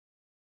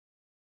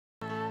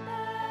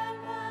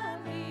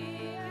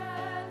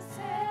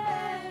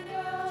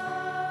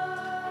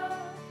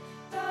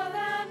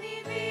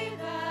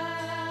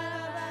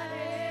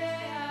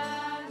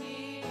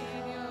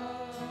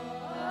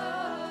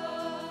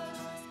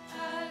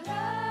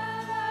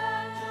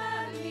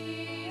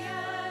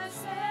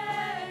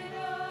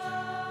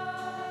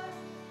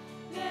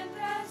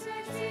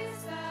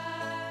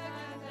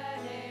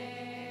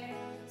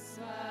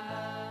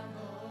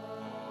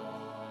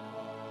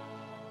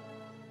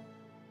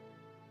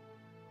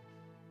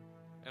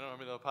En el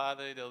nombre del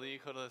Padre, del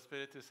Hijo y del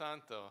Espíritu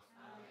Santo.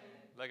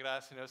 Amén. La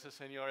gracia de nuestro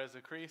Señor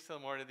Jesucristo, el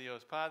amor de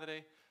Dios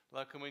Padre,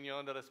 la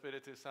comunión del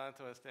Espíritu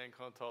Santo estén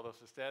con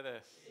todos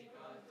ustedes. Y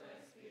con tu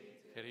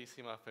espíritu.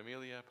 Queridísima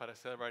familia, para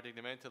celebrar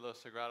dignamente los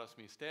sagrados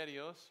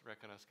misterios,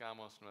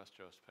 reconozcamos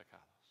nuestros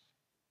pecados.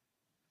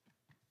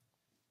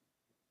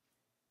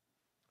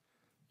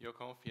 Yo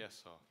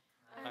confieso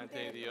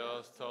ante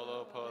Dios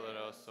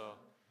Todopoderoso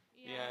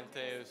y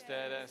ante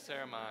ustedes,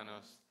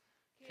 hermanos,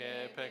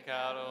 que he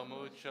pecado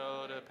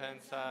mucho de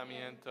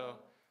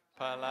pensamiento,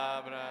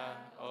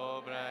 palabra,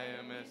 obra y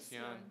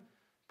omisión,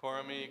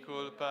 por mi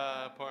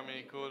culpa, por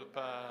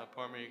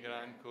mi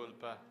gran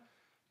culpa.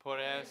 Por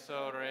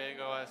eso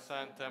ruego a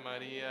Santa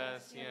María,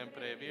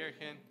 siempre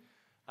Virgen,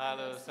 a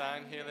los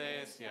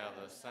ángeles y a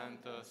los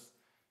santos,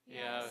 y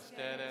a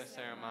ustedes,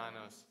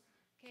 hermanos,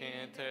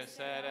 que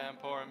intercedan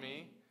por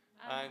mí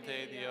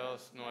ante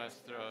Dios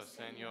nuestro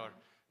Señor.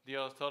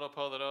 Dios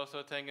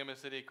Todopoderoso, tenga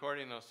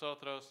misericordia de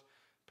nosotros,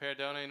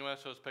 perdone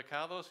nuestros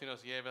pecados y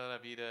nos lleve a la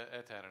vida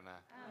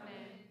eterna.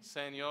 Amén.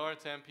 Señor,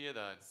 ten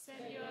piedad.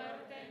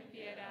 Señor, ten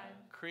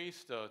piedad.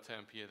 Cristo,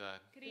 ten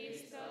piedad.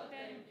 Cristo,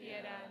 ten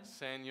piedad.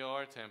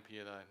 Señor, ten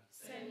piedad.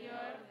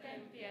 Señor,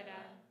 ten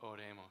piedad.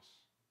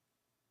 Oremos.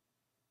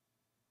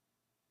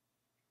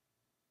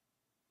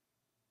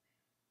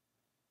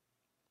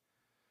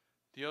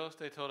 Dios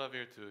de toda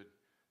virtud,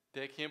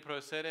 de quien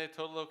procede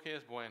todo lo que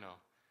es bueno,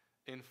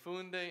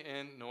 infunde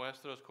en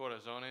nuestros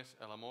corazones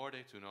el amor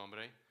de tu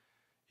nombre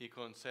y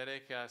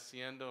concede que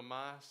haciendo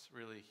más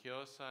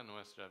religiosa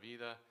nuestra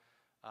vida,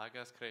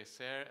 hagas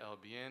crecer el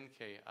bien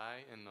que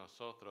hay en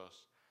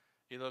nosotros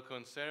y lo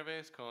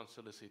conserves con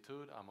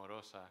solicitud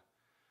amorosa.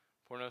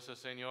 Por nuestro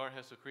Señor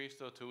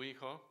Jesucristo, tu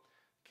Hijo,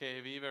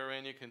 que vive y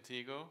reina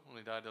contigo,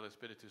 unidad del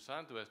Espíritu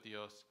Santo es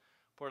Dios,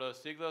 por los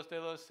siglos de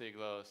los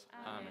siglos.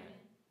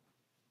 Amén.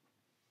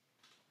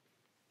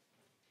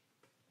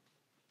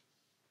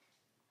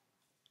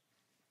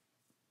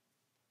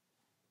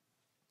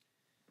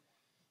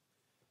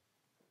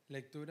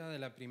 Lectura de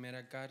la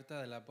primera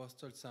carta del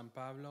apóstol San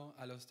Pablo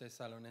a los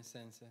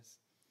tesalonicenses.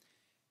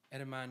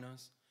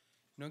 Hermanos,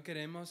 no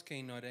queremos que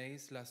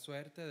ignoréis la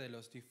suerte de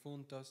los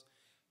difuntos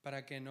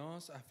para que no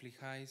os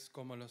aflijáis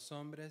como los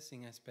hombres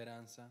sin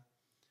esperanza.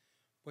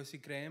 Pues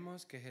si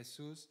creemos que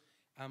Jesús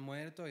ha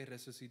muerto y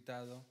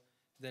resucitado,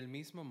 del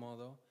mismo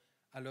modo,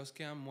 a los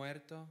que han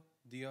muerto,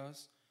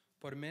 Dios,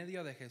 por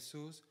medio de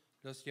Jesús,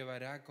 los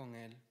llevará con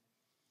él.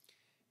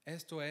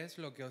 Esto es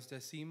lo que os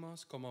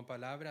decimos como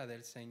palabra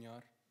del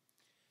Señor.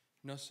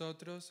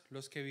 Nosotros,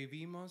 los que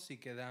vivimos y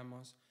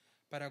quedamos,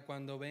 para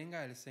cuando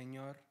venga el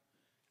Señor,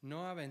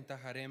 no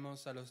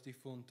aventajaremos a los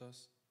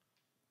difuntos,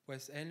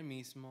 pues Él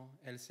mismo,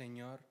 el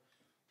Señor,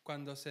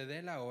 cuando se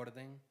dé la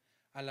orden,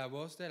 a la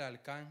voz del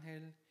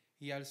arcángel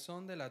y al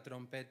son de la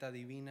trompeta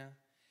divina,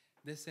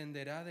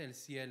 descenderá del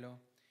cielo,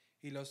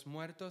 y los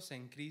muertos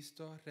en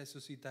Cristo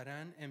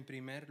resucitarán en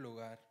primer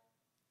lugar.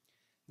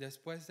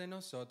 Después de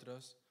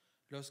nosotros,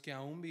 los que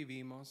aún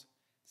vivimos,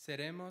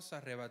 seremos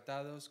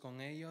arrebatados con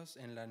ellos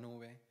en la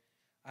nube,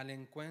 al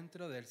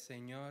encuentro del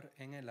Señor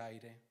en el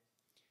aire.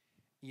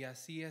 Y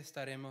así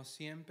estaremos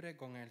siempre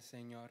con el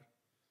Señor.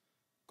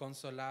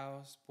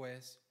 Consolaos,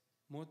 pues,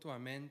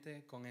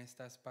 mutuamente con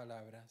estas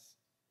palabras.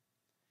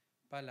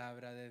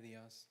 Palabra de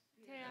Dios.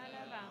 Te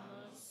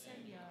alabamos,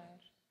 Señor.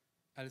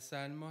 Al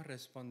salmo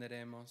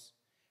responderemos: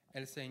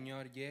 el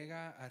Señor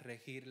llega a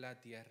regir la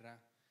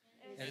tierra.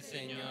 El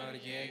Señor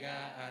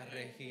llega a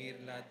regir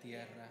la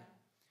tierra.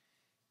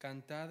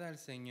 Cantad al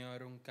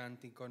Señor un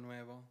cántico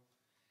nuevo.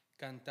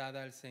 Cantad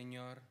al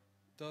Señor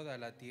toda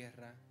la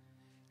tierra.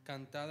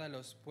 Cantad a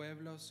los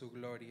pueblos su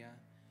gloria,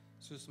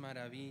 sus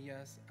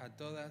maravillas a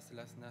todas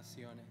las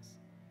naciones.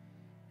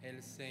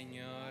 El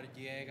Señor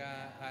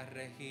llega a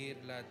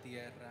regir la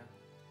tierra,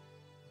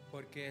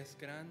 porque es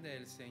grande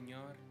el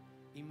Señor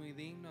y muy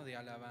digno de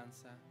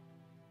alabanza,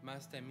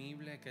 más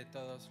temible que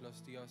todos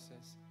los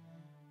dioses,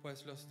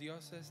 pues los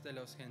dioses de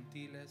los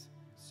gentiles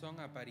son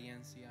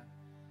apariencia,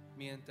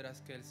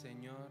 mientras que el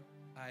Señor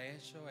ha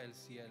hecho el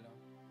cielo.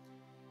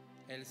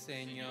 El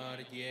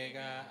Señor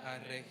llega a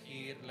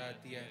regir la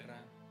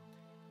tierra.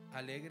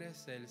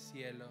 Alégrese el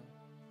cielo,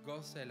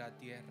 goce la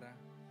tierra,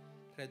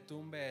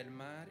 retumbe el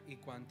mar y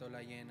cuanto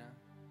la llena,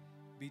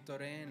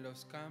 vitoreen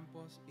los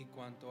campos y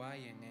cuanto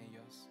hay en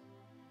ellos.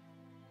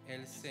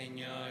 El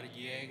Señor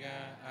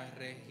llega a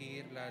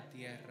regir la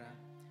tierra.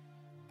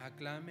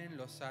 Aclamen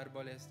los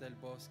árboles del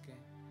bosque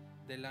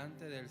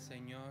delante del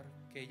Señor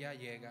que ya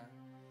llega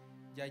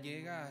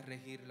a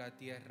regir la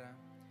tierra.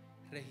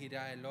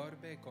 Regirá el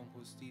orbe con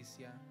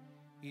justicia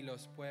y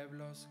los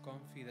pueblos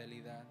con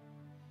fidelidad.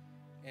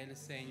 El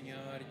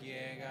Señor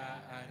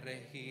llega a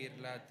regir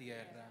la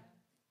tierra.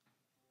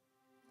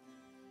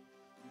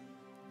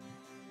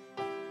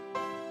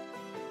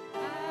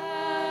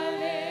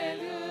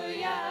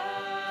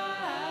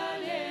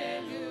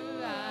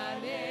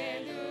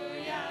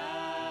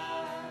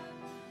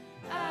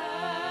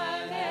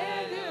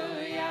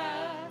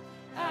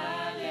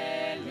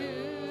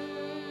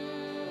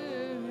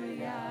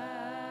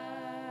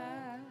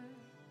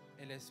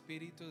 El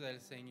Espíritu del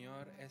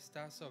Señor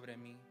está sobre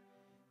mí.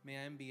 Me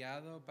ha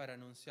enviado para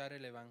anunciar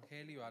el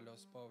Evangelio a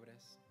los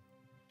pobres.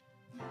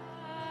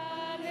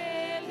 Aleluya,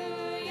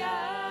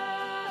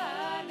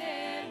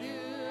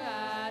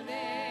 aleluya,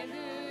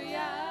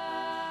 aleluya.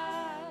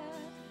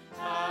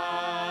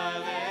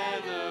 Aleluya,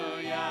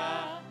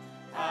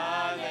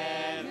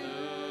 aleluya.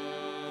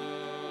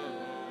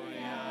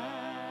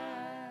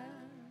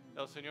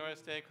 El Señor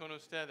esté con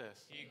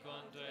ustedes. Y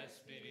con tu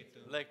espíritu.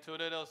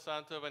 Lectura del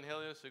Santo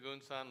Evangelio según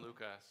San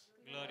Lucas.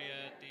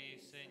 Gloria a ti,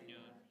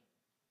 Señor.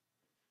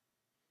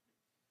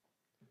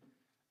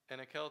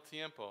 En aquel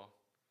tiempo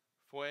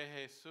fue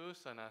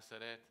Jesús a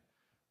Nazaret,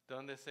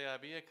 donde se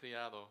había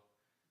criado.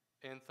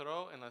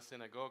 Entró en la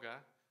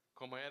sinagoga,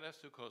 como era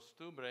su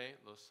costumbre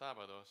los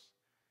sábados,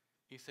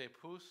 y se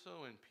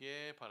puso en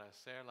pie para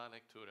hacer la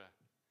lectura.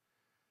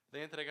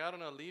 Le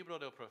entregaron el libro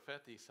del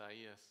profeta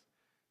Isaías,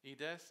 y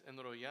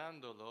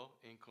desenrollándolo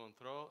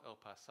encontró el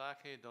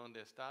pasaje donde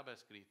estaba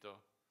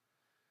escrito: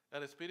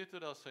 El Espíritu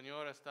del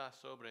Señor está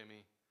sobre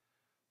mí,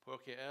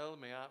 porque Él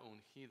me ha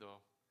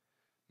ungido.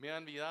 Me ha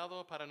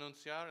enviado para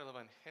anunciar el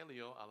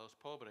Evangelio a los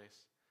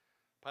pobres,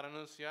 para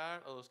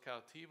anunciar a los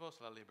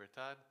cautivos la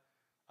libertad,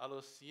 a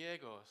los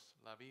ciegos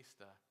la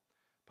vista,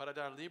 para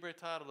dar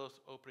libertad a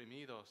los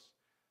oprimidos,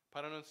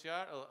 para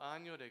anunciar el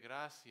año de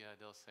gracia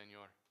del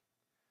Señor.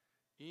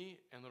 Y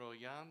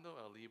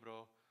enrollando el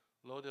libro,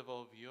 lo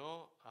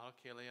devolvió al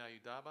que le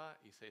ayudaba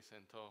y se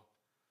sentó.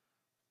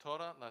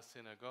 Toda la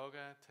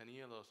sinagoga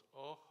tenía los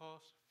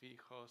ojos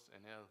fijos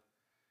en él,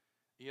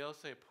 y él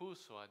se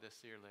puso a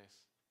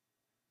decirles: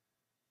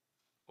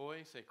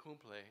 Hoy se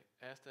cumple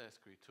esta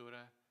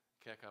escritura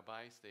que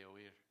acabáis de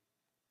oír.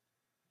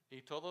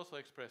 Y todos le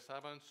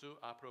expresaban su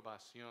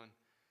aprobación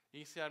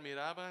y se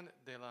admiraban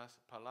de las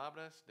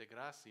palabras de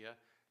gracia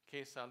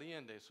que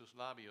salían de sus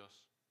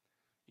labios.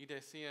 Y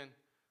decían: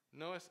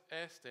 ¿No es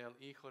este el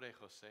hijo de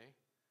José?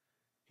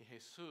 Y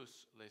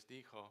Jesús les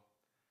dijo: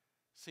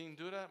 Sin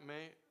duda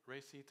me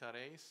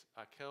recitaréis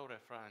aquel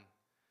refrán: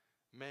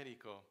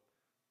 Médico,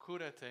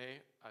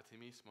 cúrate a ti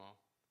mismo.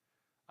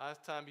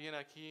 Haz también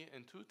aquí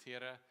en tu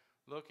tierra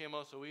lo que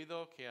hemos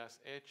oído que has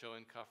hecho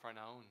en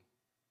Cafarnaún.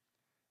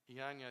 Y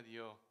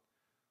añadió: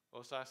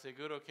 Os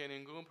aseguro que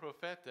ningún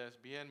profeta es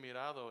bien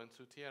mirado en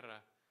su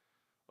tierra.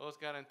 Os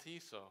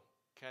garantizo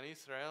que en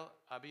Israel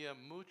había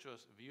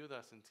muchas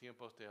viudas en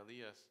tiempos de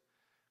Elías,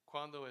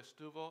 cuando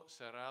estuvo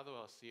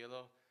cerrado el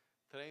cielo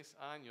 3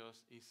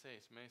 años y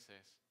 6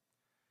 meses.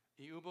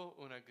 Y hubo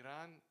una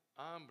gran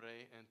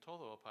hambre en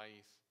todo el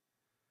país.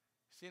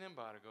 Sin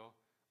embargo,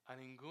 a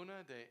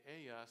ninguna de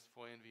ellas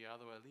fue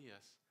enviado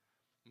Elías,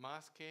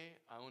 más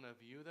que a una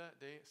viuda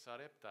de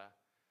Sarepta,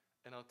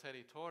 en el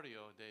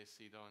territorio de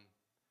Sidón.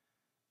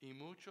 Y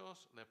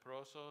muchos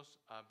leprosos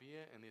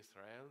había en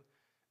Israel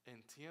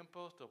en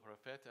tiempos del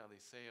profeta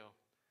Eliseo.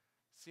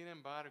 Sin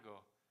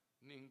embargo,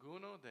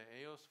 ninguno de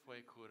ellos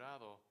fue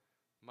curado,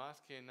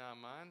 más que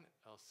Naamán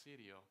el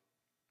sirio.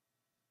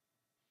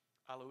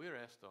 Al oír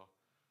esto,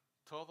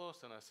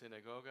 todos en la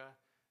sinagoga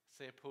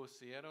se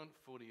pusieron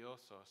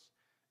furiosos,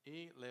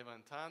 y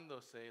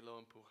levantándose lo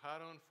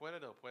empujaron fuera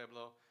del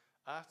pueblo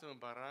hasta un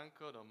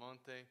barranco del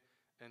monte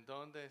en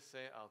donde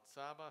se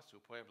alzaba su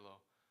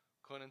pueblo,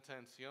 con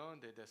intención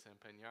de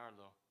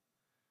desempeñarlo.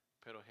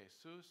 Pero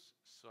Jesús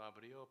se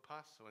abrió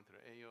paso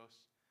entre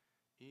ellos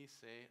y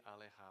se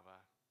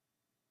alejaba.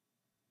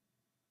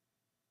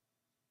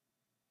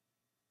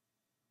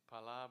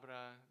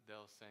 Palabra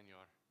del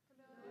Señor.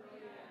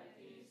 Gloria a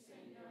ti,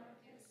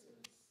 Señor Jesús.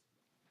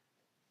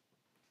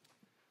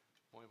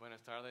 Muy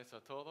buenas tardes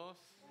a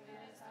todos.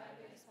 Buenas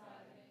tardes,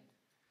 Padre.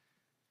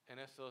 En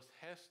estos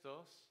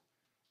gestos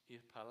y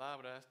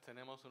palabras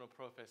tenemos una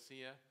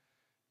profecía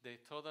de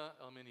todo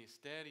el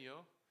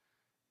ministerio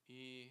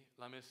y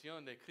la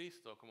misión de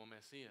Cristo como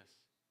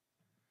Mesías.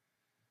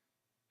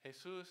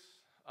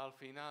 Jesús al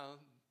final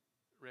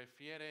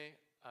refiere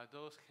a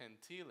 2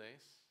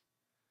 gentiles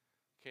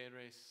que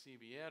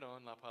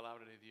recibieron la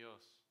palabra de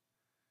Dios,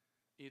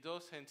 y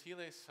 2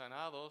 gentiles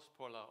sanados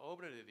por la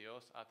obra de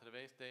Dios a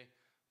través de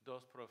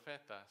 2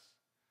 profetas,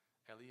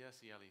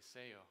 Elías y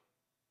Eliseo.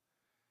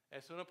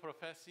 Es una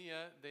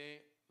profecía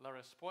de la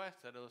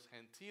respuesta de los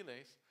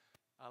gentiles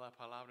a la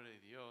palabra de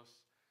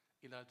Dios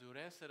y la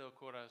dureza del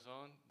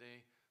corazón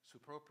de su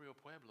propio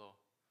pueblo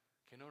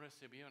que no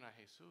recibieron a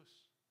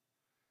Jesús.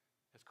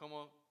 Es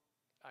como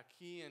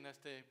aquí en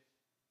este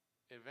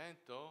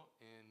evento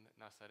en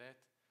Nazaret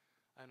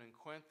hay un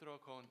encuentro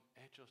con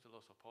Hechos de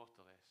los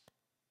Apóstoles,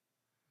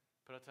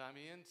 pero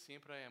también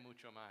siempre hay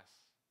mucho más.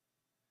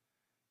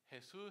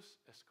 Jesús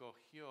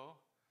escogió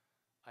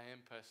a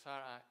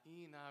empezar a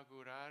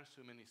inaugurar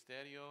su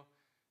ministerio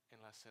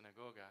en la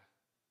sinagoga.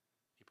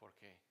 ¿Y por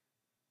qué?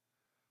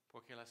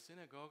 Porque la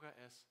sinagoga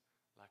es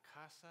la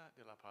casa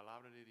de la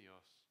palabra de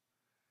Dios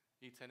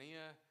y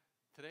tenía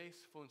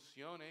 3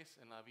 funciones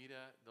en la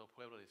vida del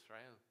pueblo de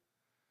Israel.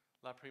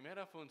 La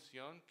primera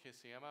función, que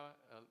se llama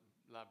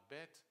la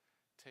Bet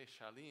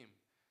Teshalim,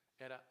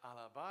 era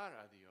alabar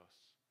a Dios.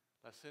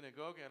 La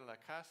sinagoga era la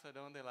casa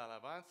donde la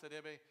alabanza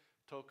debe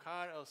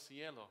tocar el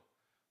cielo,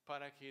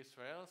 para que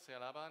Israel, se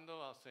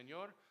alabando al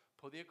Señor,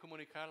 podía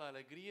comunicar la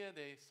alegría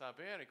de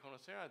saber y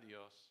conocer a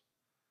Dios.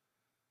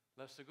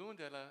 La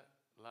segunda era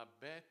la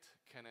Bet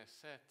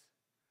Knesset,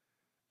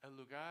 el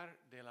lugar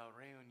de la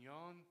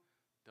reunión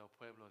del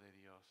pueblo de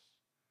Dios,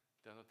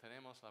 donde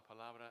tenemos la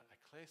palabra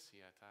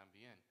eclesia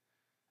también,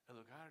 el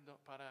lugar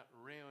para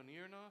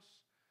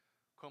reunirnos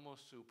como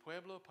su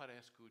pueblo para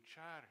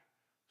escuchar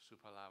su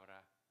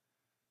palabra.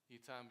 Y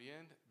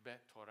también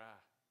Bet Torah,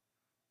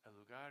 el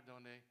lugar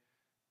donde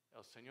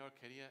el Señor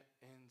quería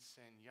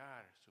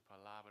enseñar su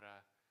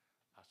palabra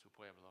a su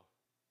pueblo.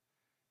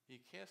 ¿Y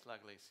qué es la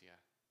iglesia?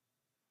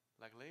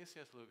 La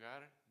iglesia es el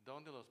lugar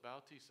donde los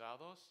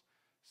bautizados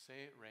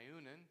se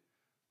reúnen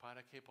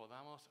para que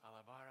podamos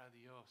alabar a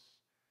Dios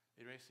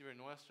y recibir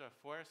nuestra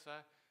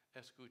fuerza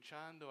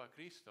escuchando a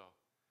Cristo.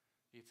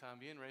 Y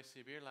también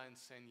recibir la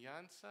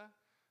enseñanza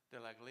de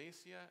la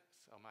iglesia,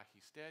 el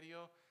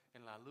magisterio,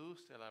 en la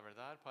luz de la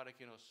verdad, para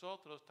que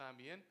nosotros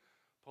también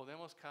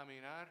podemos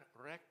caminar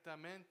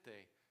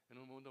rectamente en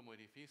un mundo muy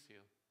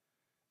difícil.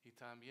 Y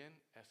también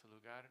es el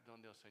lugar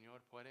donde el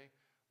Señor puede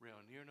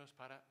reunirnos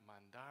para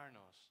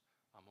mandarnos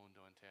al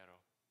mundo entero.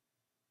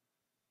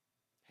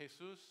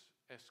 Jesús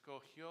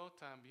escogió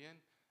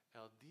también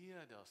el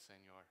día del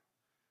Señor,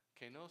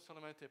 que no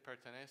solamente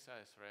pertenece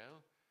a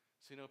Israel,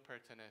 sino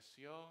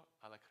perteneció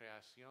a la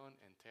creación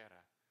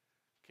entera,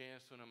 que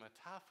es una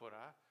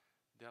metáfora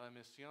de la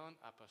misión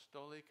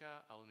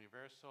apostólica al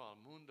universo, al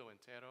mundo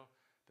entero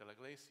de la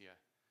iglesia,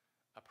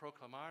 a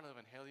proclamar el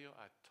Evangelio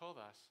a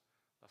todas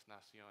las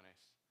naciones.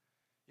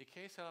 ¿Y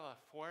qué será la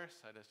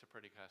fuerza de esta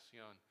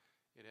predicación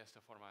y de esta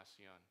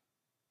formación?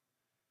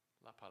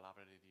 La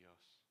palabra de Dios.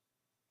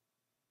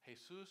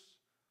 Jesús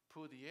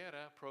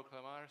pudiera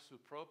proclamar su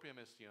propia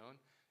misión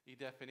y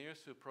definir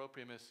su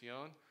propia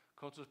misión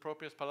con sus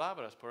propias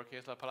palabras, porque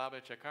es la palabra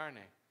hecha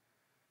carne.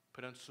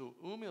 Pero en su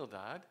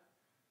humildad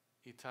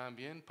y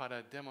también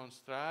para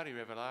demostrar y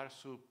revelar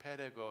su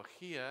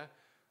pedagogía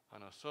a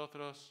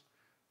nosotros,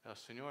 el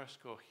Señor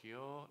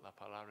escogió la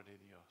palabra de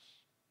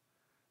Dios.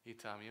 Y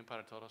también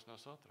para todos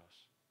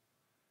nosotros.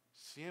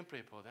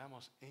 Siempre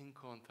podemos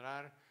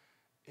encontrar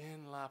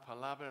en la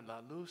palabra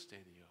la luz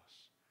de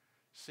Dios.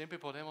 Siempre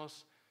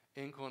podemos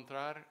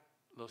encontrar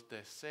los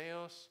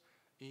deseos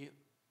y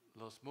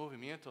los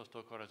movimientos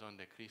del corazón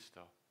de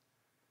Cristo.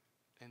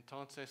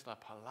 Entonces la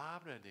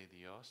palabra de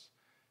Dios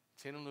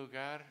tiene un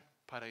lugar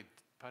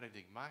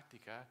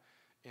paradigmática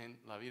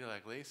en la vida de la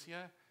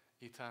iglesia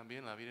y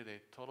también la vida de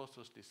todos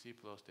los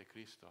discípulos de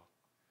Cristo,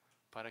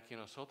 para que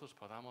nosotros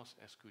podamos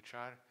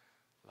escuchar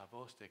la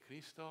voz de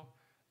Cristo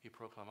y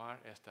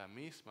proclamar esta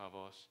misma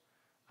voz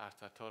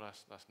hasta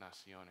todas las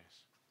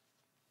naciones.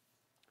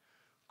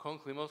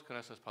 Concluimos con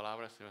estas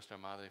palabras de nuestra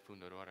Madre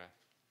Fundadora.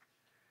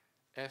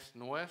 Es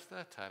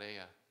nuestra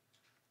tarea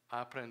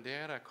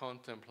aprender a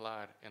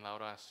contemplar en la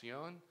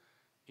oración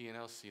y en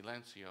el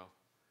silencio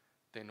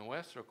de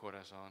nuestro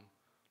corazón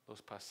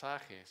los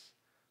pasajes,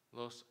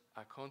 los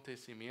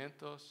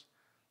acontecimientos,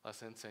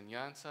 las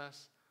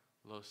enseñanzas,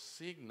 los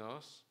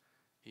signos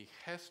y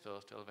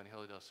gestos del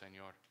Evangelio del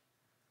Señor.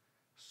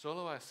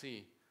 Solo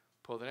así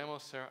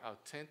podremos ser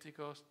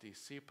auténticos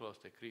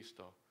discípulos de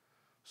Cristo.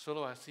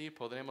 Solo así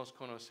podremos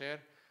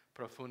conocer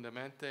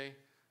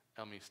profundamente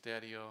el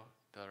misterio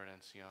de la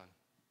redención.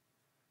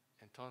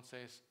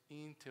 Entonces,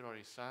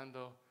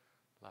 interiorizando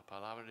la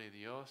palabra de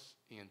Dios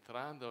y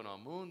entrando en el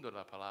mundo de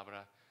la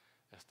palabra,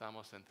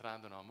 estamos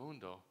entrando en el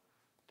mundo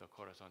del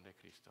corazón de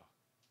Cristo.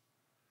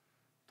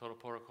 Todo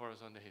por el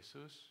corazón de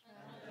Jesús.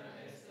 A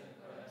través del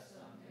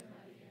corazón de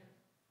María.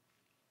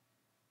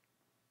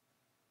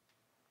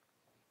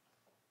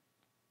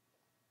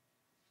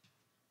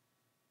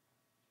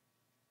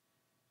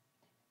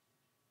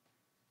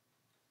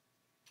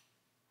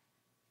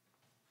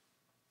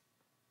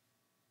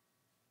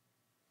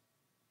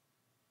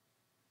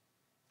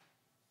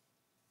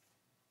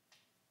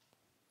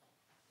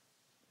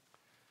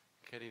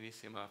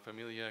 Queridísima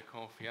familia,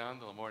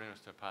 confiando en el amor de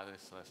nuestro Padre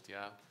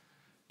Celestial,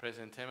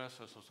 presentemos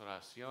nuestras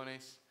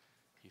oraciones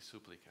y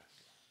súplicas.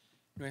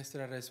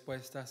 Nuestra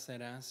respuesta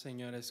será: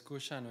 Señor,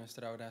 escucha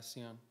nuestra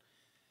oración.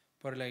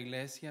 Por la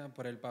Iglesia,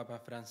 por el Papa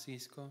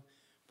Francisco,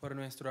 por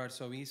nuestro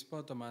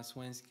arzobispo Tomás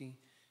Wensky,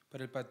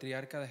 por el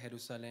Patriarca de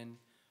Jerusalén,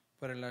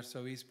 por el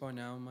arzobispo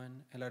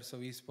Naumann, el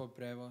arzobispo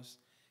Prevost,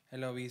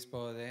 el obispo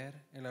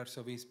Oder, el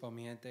arzobispo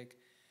Mietek,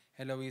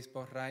 el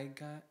obispo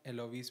Raika,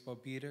 el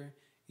obispo Peter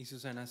y su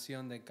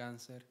sanación de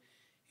cáncer,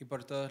 y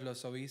por todos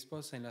los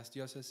obispos en las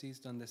diócesis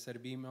donde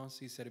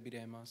servimos y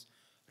serviremos,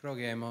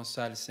 roguemos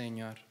al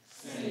Señor.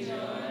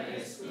 Señor,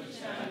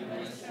 escucha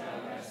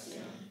nuestra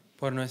oración.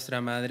 Por nuestra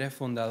Madre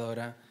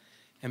Fundadora,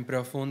 en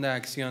profunda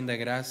acción de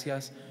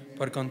gracias,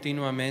 por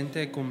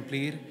continuamente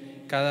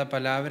cumplir cada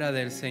palabra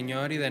del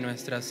Señor y de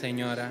Nuestra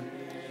Señora,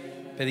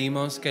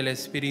 pedimos que el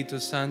Espíritu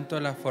Santo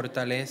la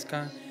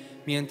fortalezca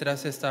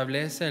mientras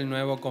establece el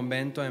nuevo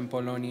convento en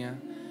Polonia,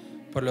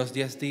 por los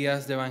 10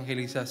 días de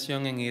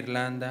evangelización en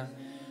Irlanda,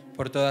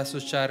 por todas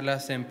sus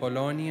charlas en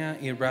Polonia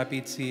y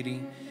Rapid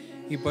City,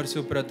 y por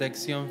su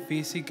protección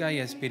física y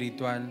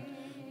espiritual,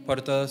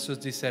 por todos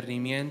sus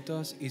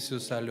discernimientos y su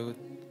salud.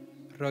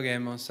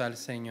 Roguemos al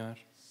Señor.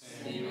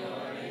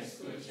 Señor,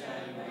 escucha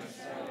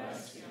nuestra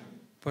oración.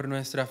 Por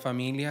nuestra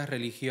familia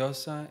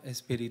religiosa,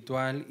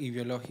 espiritual y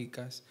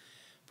biológicas,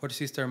 por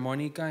Sister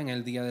Mónica en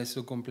el día de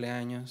su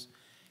cumpleaños,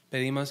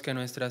 pedimos que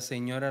Nuestra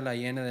Señora la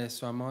llene de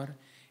su amor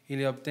y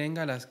le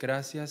obtenga las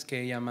gracias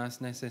que ella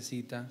más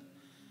necesita.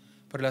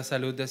 Por la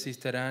salud de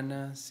Sister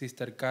Ana,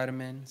 Sister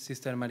Carmen,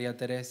 Sister María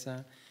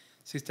Teresa,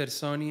 Sister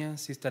Sonia,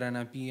 Sister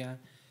Ana Pía,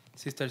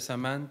 Sister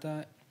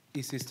Samantha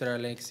y Sister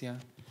Alexia.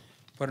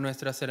 Por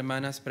nuestras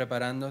hermanas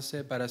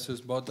preparándose para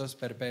sus votos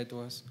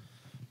perpetuos,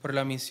 por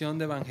la misión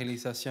de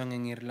evangelización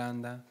en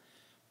Irlanda,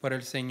 por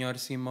el Señor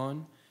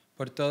Simón,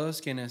 por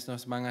todos quienes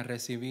nos van a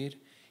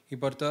recibir y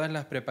por todas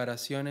las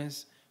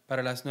preparaciones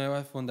para las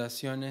nuevas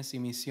fundaciones y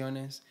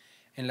misiones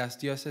en las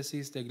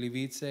diócesis de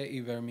Gliwice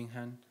y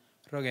Birmingham.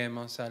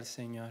 Roguemos al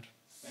Señor.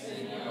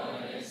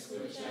 Señor,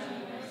 escucha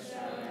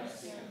nuestra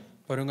oración.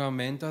 Por un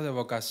aumento de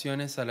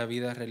vocaciones a la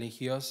vida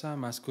religiosa,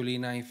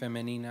 masculina y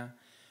femenina,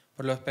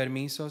 por los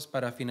permisos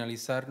para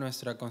finalizar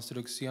nuestra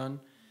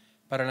construcción,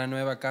 para la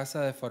nueva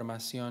casa de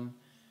formación,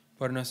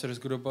 por nuestros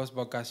grupos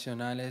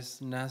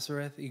vocacionales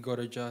Nazareth y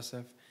Goro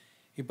Joseph,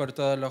 y por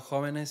todos los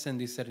jóvenes en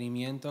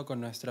discernimiento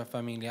con nuestra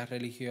familia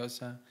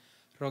religiosa,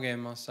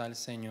 roguemos al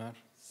Señor.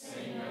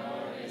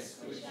 Señor,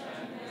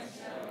 escucha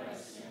nuestra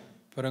oración.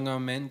 Por un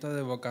aumento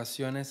de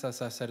vocaciones a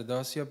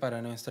sacerdocio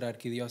para nuestra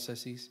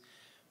arquidiócesis,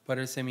 por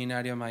el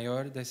Seminario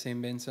Mayor de St.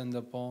 Vincent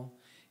de Paul,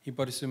 y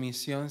por su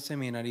misión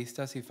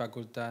seminaristas y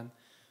facultad,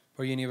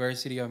 por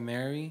University of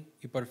Mary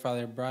y por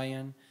Father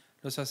Brian,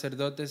 los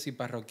sacerdotes y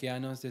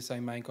parroquianos de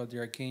St. Michael the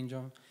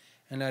Archangel,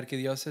 en la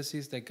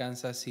arquidiócesis de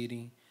Kansas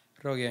City,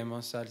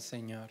 roguemos al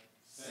Señor.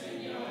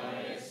 Señor,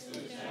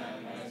 escucha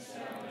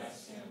nuestra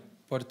oración.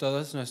 Por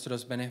todos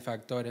nuestros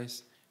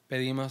benefactores,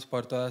 pedimos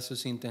por todas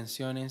sus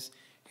intenciones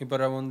y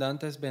por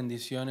abundantes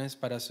bendiciones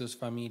para sus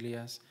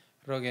familias,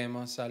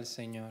 roguemos al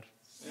Señor.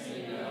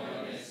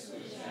 Señor,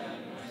 escucha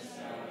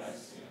nuestra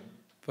oración.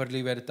 Por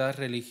libertad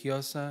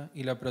religiosa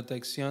y la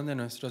protección de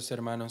nuestros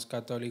hermanos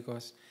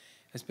católicos,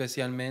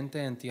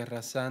 especialmente en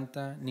Tierra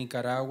Santa,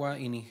 Nicaragua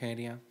y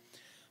Nigeria,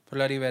 por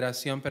la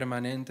liberación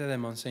permanente de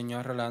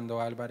Monseñor Rolando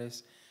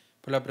Álvarez,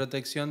 por la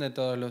protección de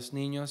todos los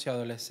niños y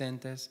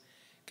adolescentes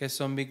que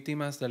son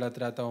víctimas de la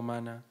trata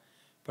humana,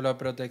 por la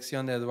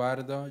protección de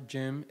Eduardo,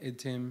 Jim y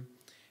Tim,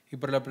 y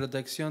por la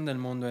protección del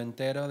mundo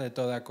entero de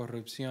toda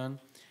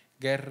corrupción,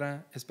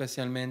 guerra,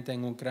 especialmente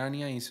en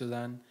Ucrania y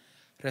Sudán,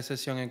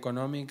 recesión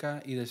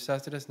económica y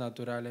desastres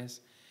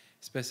naturales,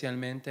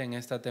 especialmente en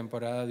esta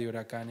temporada de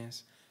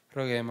huracanes.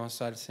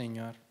 Roguemos al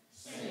Señor.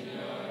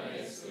 Señor,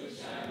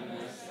 escucha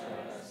nuestra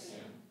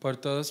oración. Por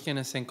todos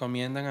quienes se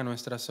encomiendan a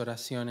nuestras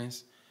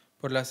oraciones,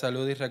 por la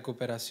salud y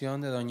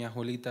recuperación de doña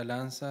Julita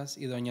Lanzas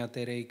y doña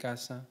Tere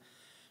Icaza,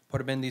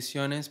 por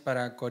bendiciones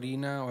para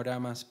Corina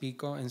Oramas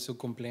Pico en su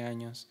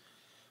cumpleaños,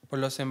 por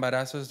los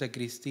embarazos de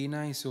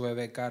Cristina y su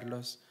bebé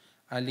Carlos,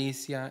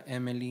 Alicia,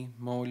 Emily,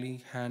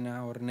 Molly,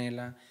 Hannah,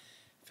 Ornella,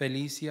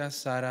 Felicia,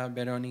 Sara,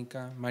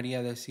 Verónica,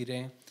 María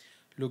Desiree,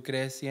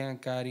 Lucrecia,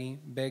 Cari,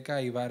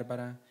 Beca y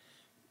Bárbara,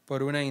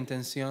 por una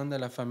intención de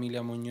la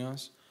familia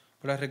Muñoz,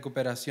 por la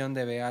recuperación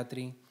de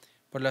Beatri,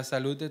 por la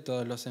salud de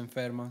todos los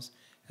enfermos,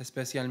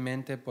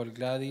 especialmente por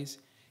Gladys,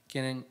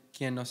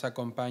 quien nos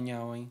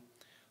acompaña hoy,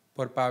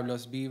 por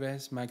Pablos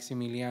Vives,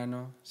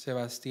 Maximiliano,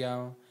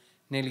 Sebastián,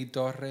 Nelly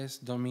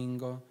Torres,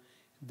 Domingo,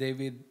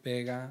 David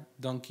Vega,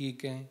 Don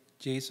Quique,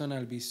 Jason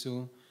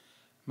Albizú,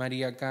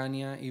 María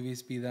Caña,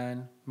 Ibis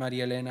Vidal,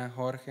 María Elena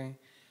Jorge,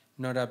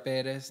 Nora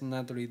Pérez,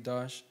 Natalie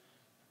Dosh,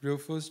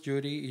 Rufus,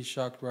 Judy y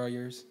Shock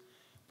Rogers,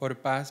 por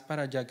paz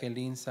para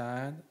Jacqueline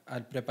Saad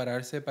al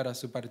prepararse para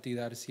su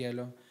partida al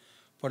cielo,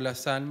 por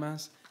las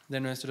almas de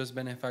nuestros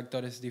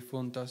benefactores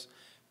difuntos,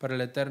 por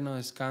el eterno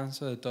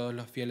descanso de todos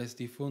los fieles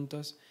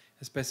difuntos,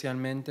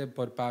 especialmente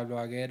por Pablo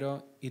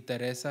Aguero y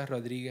Teresa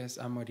Rodríguez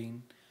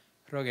Amorín.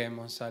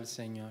 Roguemos al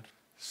Señor.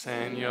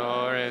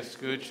 Señor,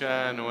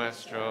 escucha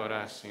nuestra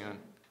oración.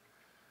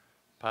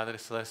 Padre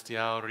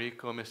Celestial,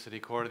 rico en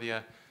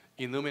misericordia,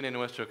 ilumine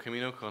nuestro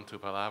camino con tu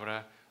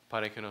palabra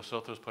para que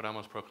nosotros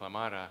podamos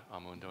proclamar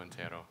al mundo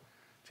entero.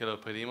 Te lo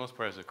pedimos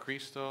por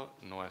Jesucristo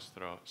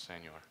nuestro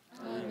Señor.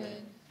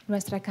 Amén.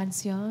 Nuestra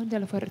canción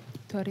del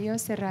ofertorio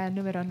será el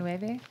número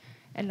 9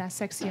 en la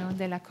sección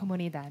de la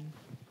comunidad.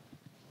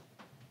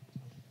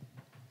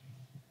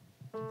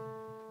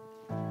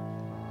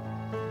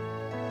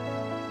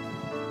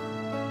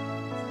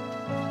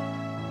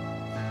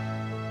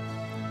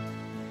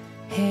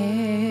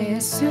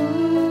 Jesús,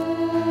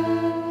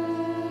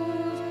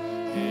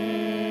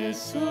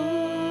 Jesús,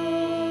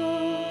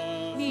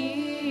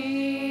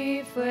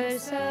 mi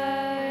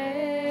fuerza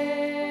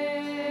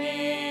es,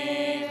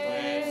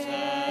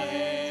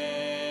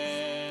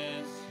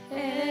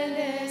 Él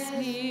es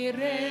mi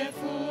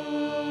refugio,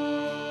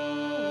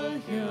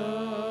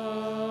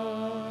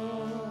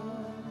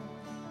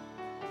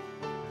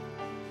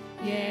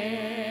 y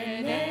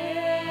en Él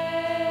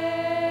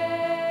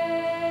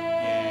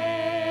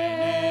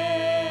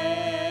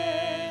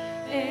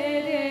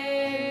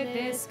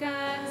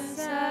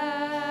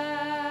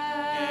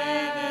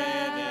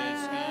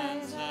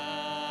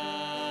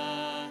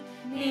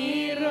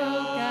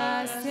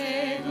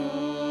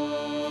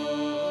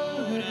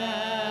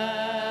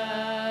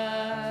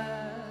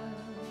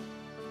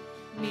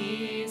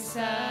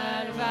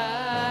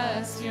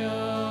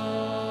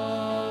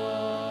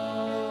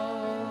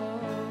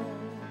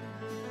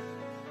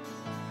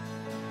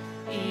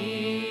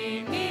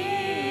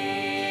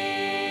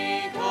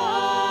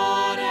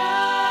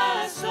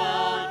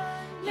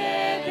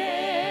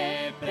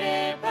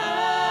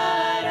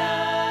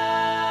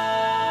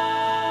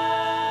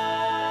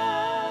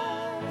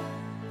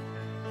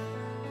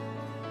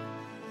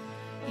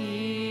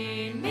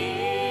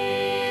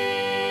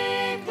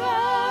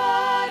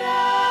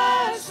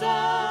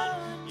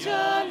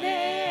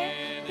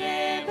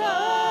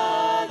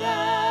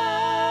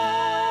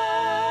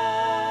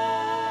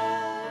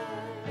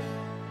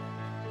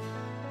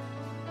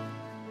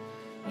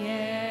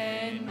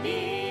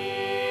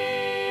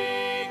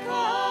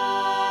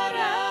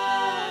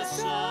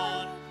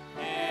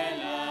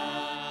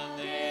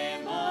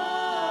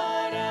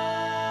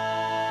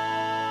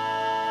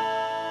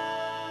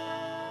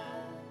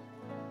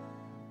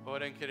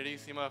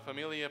queridísima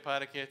familia,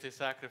 para que este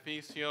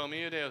sacrificio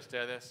mío de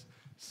ustedes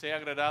sea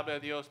agradable a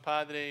Dios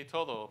Padre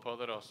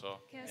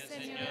Todopoderoso. Que el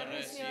Señor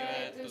reciba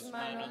de tus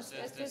manos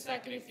este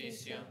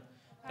sacrificio,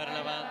 para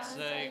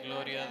alabanza y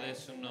gloria de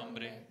su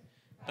nombre,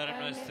 para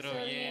nuestro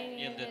bien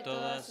y el de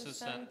toda su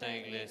santa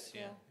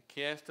Iglesia.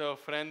 Que esta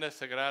ofrenda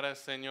sagrada,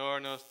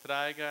 Señor, nos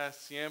traiga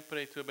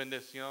siempre tu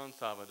bendición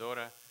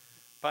salvadora,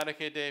 para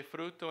que dé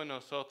fruto en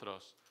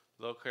nosotros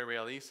lo que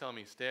realiza el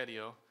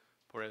misterio,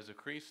 por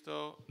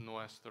Jesucristo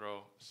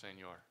nuestro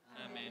Señor.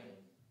 Amén.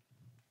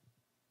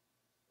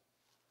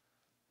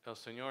 El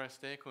Señor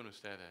esté con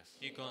ustedes.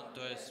 Y con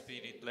tu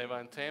espíritu.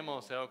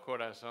 Levantemos el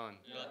corazón.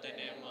 Lo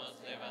tenemos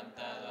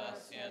levantado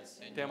hacia el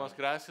Señor. Demos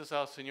gracias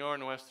al Señor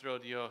nuestro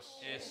Dios.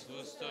 Es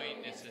justo y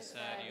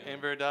necesario.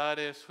 En verdad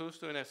es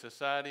justo y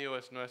necesario,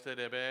 es nuestro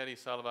deber y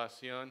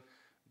salvación,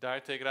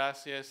 darte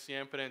gracias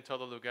siempre en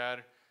todo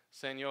lugar,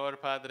 Señor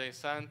Padre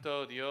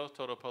Santo, Dios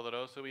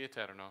Todopoderoso y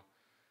Eterno.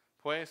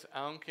 Pues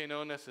aunque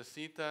no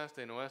necesitas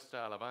de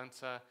nuestra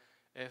alabanza,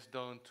 es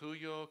don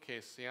tuyo que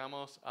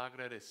seamos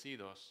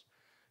agradecidos.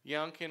 Y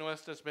aunque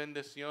nuestras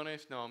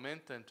bendiciones no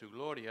aumenten tu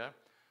gloria,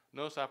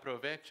 nos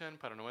aprovechan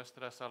para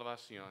nuestra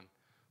salvación.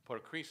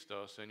 Por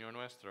Cristo, Señor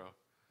nuestro.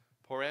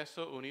 Por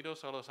eso,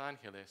 unidos a los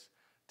ángeles,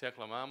 te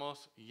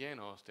aclamamos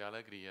llenos de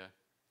alegría.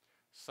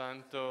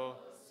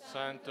 Santo,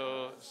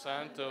 santo,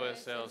 santo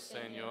es el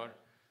Señor,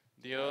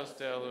 Dios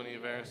del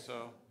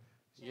universo.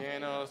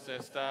 Llenos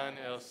están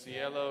el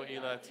cielo y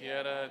la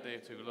tierra de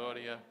tu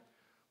gloria.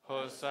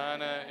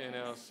 Hosana en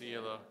el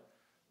cielo.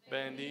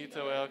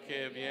 Bendito el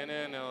que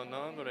viene en el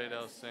nombre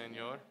del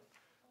Señor.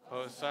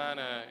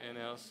 Hosana en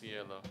el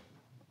cielo.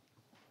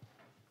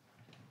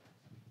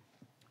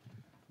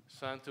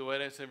 Santo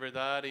eres en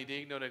verdad y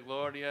digno de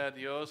gloria,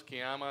 Dios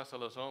que amas a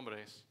los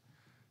hombres,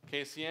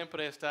 que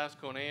siempre estás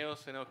con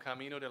ellos en el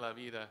camino de la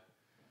vida.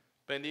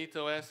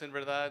 Bendito es en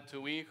verdad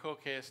tu Hijo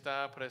que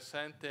está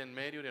presente en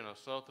medio de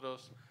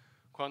nosotros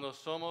cuando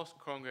somos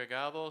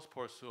congregados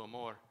por su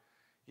amor.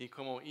 Y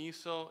como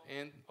hizo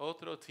en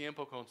otro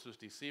tiempo con sus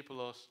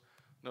discípulos,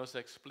 nos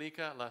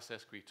explica las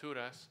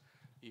Escrituras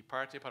y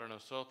parte para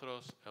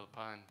nosotros el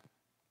pan.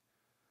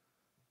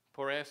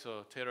 Por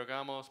eso te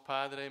rogamos,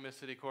 Padre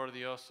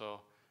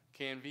misericordioso,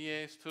 que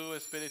envíes tu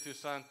Espíritu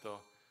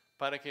Santo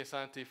para que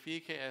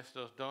santifique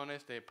estos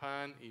dones de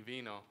pan y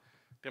vino,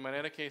 de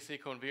manera que se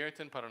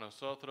convierten para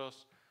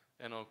nosotros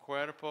en el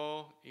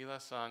cuerpo y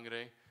la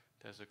sangre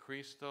de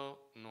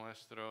Jesucristo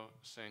nuestro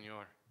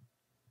Señor,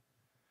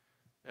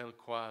 el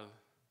cual,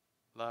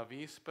 la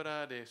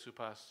víspera de su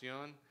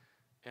pasión,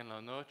 en la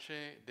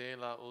noche de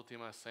la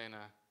última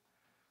cena,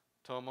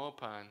 tomó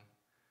pan,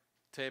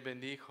 te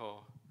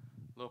bendijo,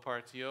 lo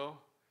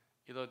partió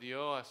y lo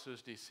dio a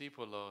sus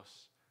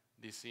discípulos,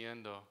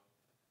 diciendo: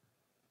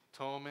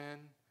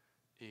 tomen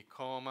y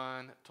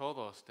coman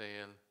todos de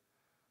él,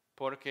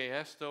 porque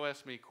esto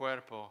es mi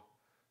cuerpo,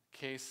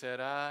 que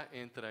será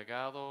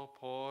entregado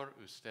por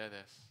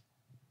ustedes.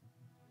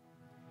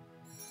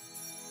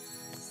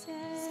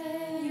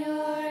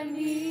 Señor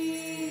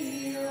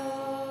mío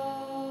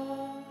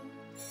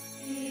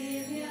y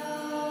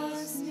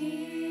Dios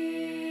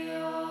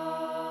mío,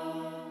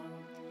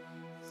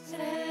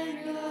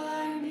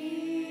 Señor mío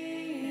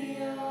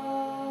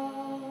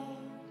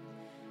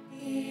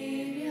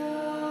y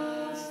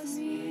Dios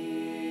mío.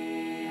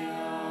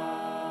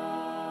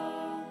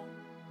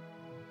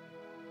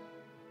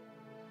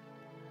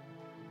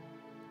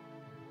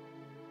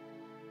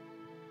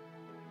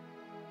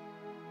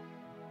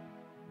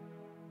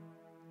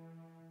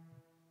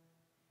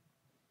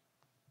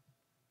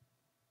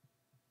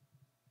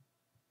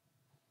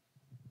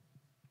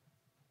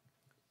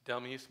 Del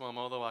mismo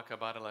modo,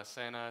 acabada la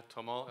cena,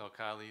 tomó el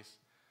cáliz,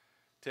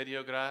 te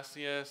dio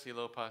gracias y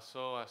lo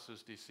pasó a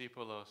sus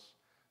discípulos,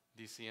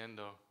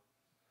 diciendo: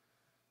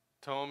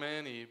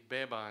 tomen y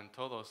beban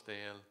todos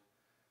de él,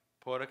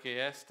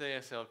 porque este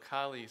es el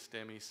cáliz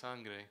de mi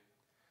sangre,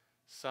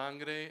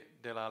 sangre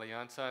de la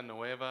alianza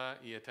nueva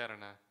y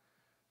eterna,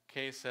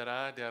 que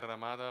será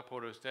derramada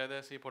por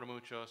ustedes y por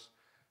muchos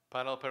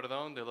para el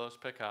perdón de los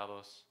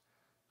pecados.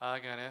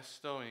 Hagan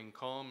esto en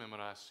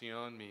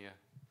conmemoración mía.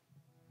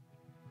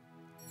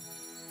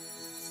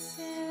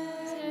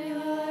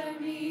 Señor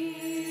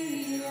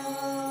mío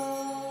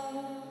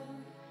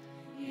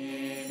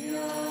y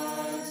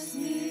Dios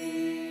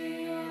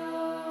mío,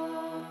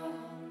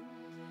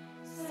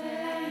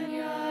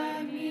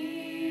 Señor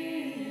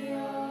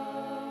mío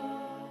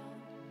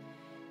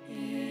y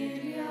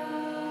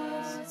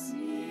Dios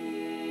mío.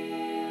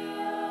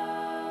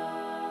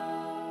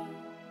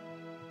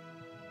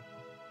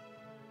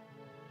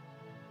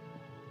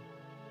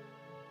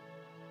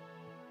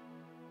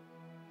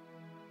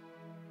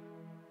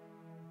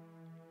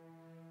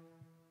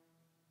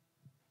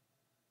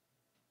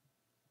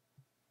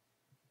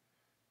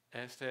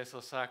 Este es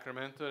el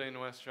sacramento de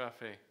nuestra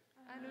fe.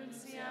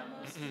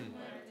 Anunciamos tu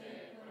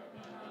muerte,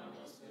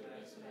 proclamamos tu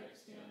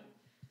resurrección.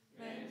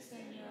 Ven,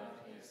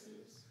 Señor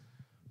Jesús.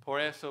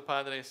 Por eso,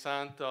 Padre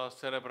Santo, al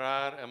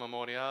celebrar el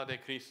memorial de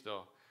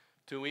Cristo,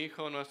 tu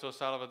Hijo nuestro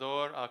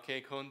Salvador, al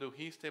que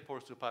condujiste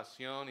por su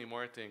pasión y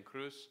muerte en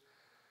cruz,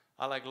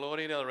 a la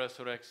gloria de la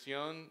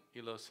resurrección y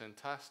lo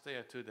sentaste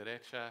a tu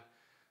derecha,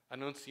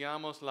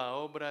 anunciamos la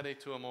obra de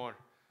tu amor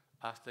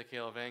hasta que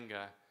Él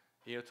venga,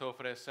 y te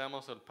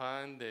ofrecemos el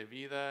pan de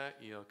vida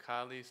y el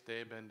cáliz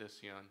de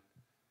bendición.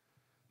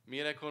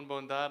 Mira con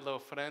bondad la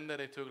ofrenda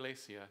de tu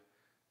iglesia,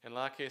 en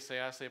la que se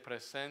hace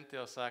presente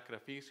el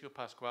sacrificio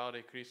pascual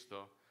de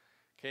Cristo,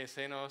 que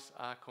se nos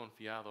ha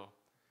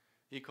confiado,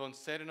 y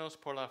concédenos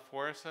por la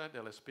fuerza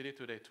del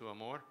Espíritu de tu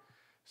amor,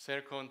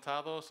 ser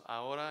contados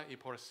ahora y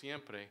por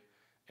siempre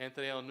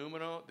entre el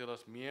número de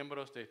los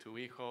miembros de tu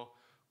Hijo,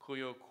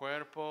 cuyo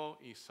cuerpo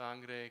y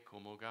sangre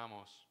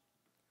comulgamos.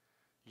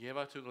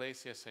 Lleva tu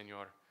iglesia,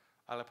 Señor,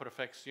 a la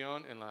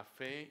perfección en la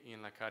fe y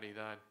en la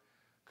caridad,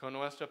 con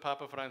nuestro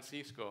Papa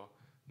Francisco,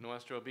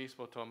 nuestro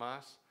obispo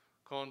Tomás,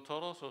 con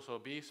todos los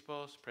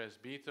obispos,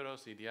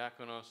 presbíteros y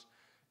diáconos,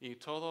 y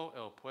todo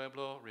el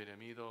pueblo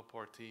redimido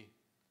por ti.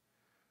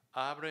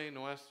 Abre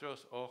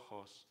nuestros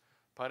ojos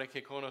para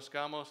que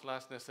conozcamos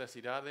las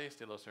necesidades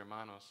de los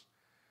hermanos.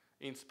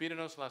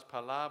 Inspíranos las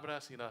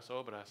palabras y las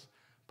obras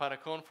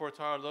para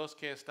confortar a los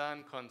que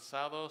están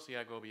cansados y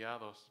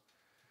agobiados.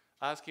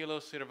 Haz que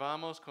los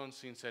sirvamos con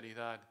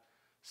sinceridad,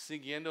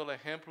 siguiendo el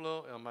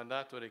ejemplo, el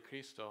mandato de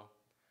Cristo.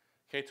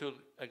 Que tu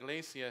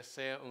iglesia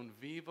sea un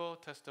vivo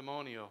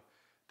testimonio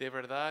de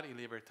verdad y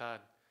libertad,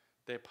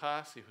 de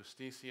paz y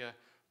justicia,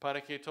 para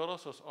que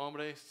todos los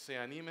hombres se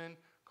animen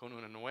con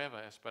una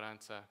nueva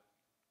esperanza.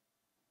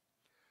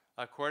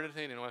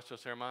 Acuérdate de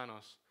nuestros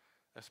hermanos,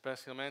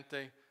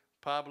 especialmente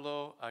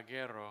Pablo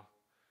Aguerro,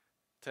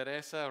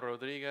 Teresa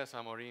Rodríguez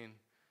Amorín,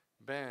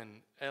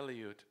 Ben,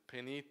 Eliud,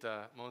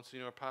 Penita,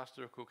 Monseñor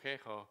Pastor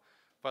Cuquejo,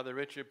 Father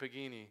Richard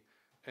Pagini,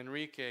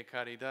 Enrique,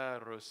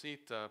 Caridad,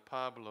 Rosita,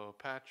 Pablo,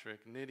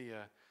 Patrick,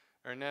 Nidia,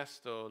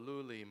 Ernesto,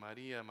 Luli,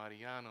 María,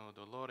 Mariano,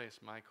 Dolores,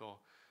 Michael,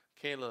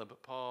 Caleb,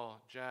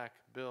 Paul, Jack,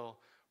 Bill,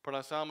 por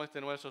las almas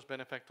de nuestros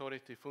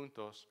benefactores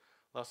difuntos,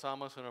 las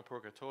almas en el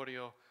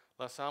purgatorio,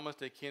 las almas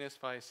de quienes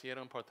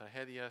fallecieron por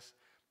tragedias,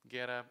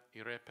 guerra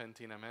y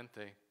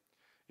repentinamente,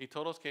 y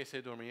todos que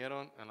se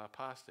durmieron en la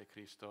paz de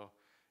Cristo,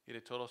 y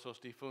de todos los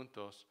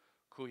difuntos,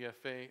 cuya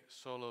fe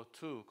solo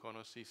tú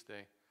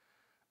conociste.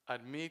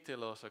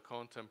 Admítelos a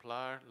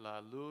contemplar la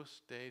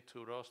luz de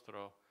tu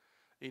rostro,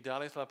 y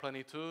dales la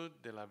plenitud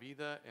de la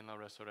vida en la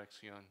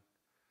resurrección.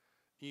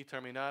 Y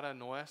terminada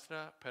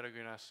nuestra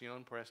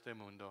peregrinación por este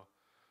mundo,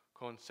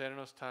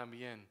 concédenos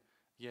también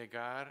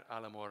llegar a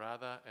la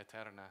morada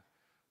eterna,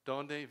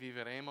 donde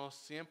viviremos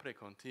siempre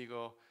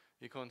contigo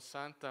y con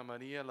Santa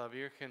María la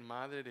Virgen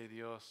Madre de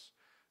Dios,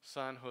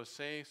 San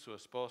José su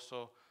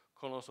esposo,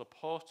 con los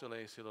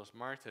apóstoles y los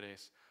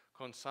mártires,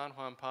 con San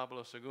Juan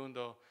Pablo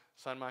II,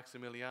 San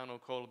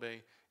Maximiliano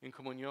Kolbe, en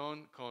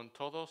comunión con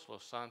todos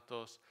los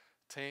santos,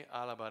 te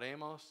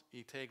alabaremos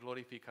y te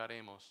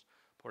glorificaremos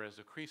por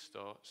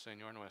Jesucristo,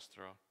 Señor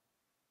nuestro.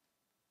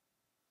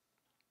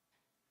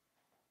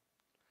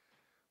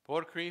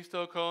 Por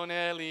Cristo, con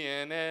Él y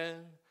en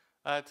Él,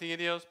 a ti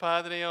Dios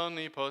Padre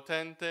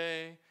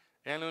omnipotente,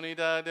 en la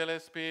unidad del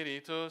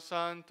Espíritu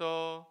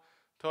Santo,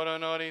 todo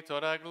honor y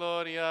toda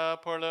gloria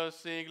por los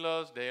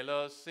siglos de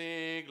los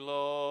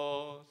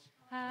siglos.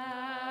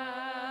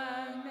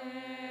 Amén.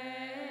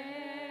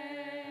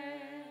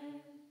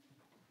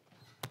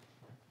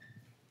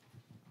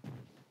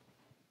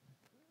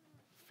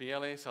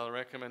 Fieles a la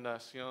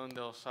recomendación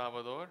del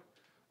Salvador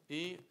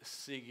y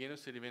siguiendo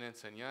su divina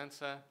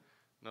enseñanza,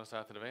 nos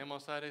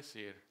atrevemos a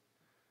decir: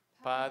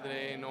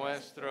 Padre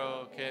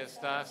nuestro que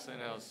estás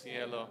en el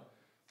cielo,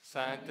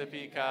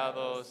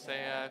 santificado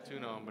sea tu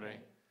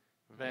nombre.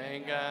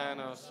 Venga a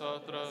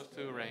nosotros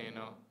tu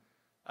reino.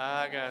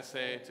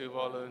 Hágase tu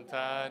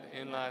voluntad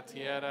en la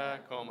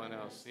tierra como en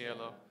el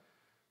cielo.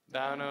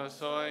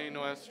 Danos hoy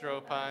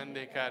nuestro pan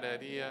de cada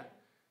día.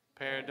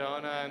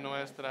 Perdona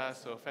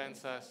nuestras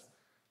ofensas,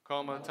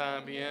 como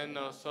también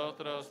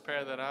nosotros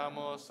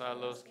perdonamos a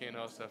los que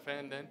nos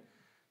ofenden.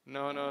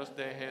 No nos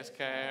dejes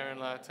caer en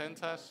la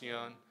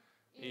tentación,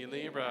 y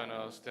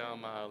líbranos del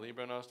mal.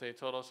 Líbranos de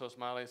todos los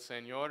males,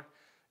 Señor,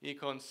 y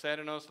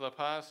concédenos la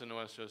paz en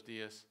nuestros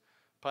días,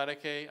 para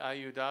que,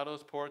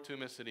 ayudados por tu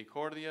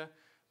misericordia,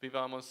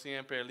 vivamos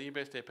siempre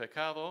libres de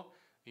pecado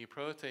y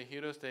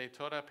protegidos de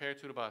toda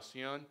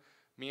perturbación,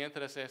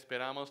 mientras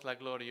esperamos la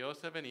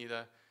gloriosa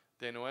venida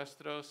de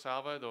nuestro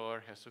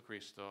Salvador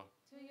Jesucristo.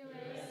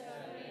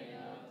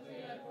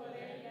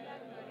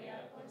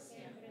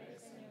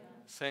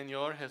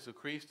 Señor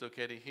Jesucristo,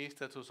 que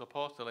dijiste a tus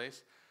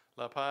apóstoles,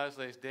 la paz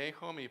les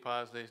dejo, mi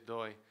paz les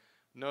doy.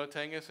 No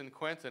tengas en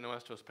cuenta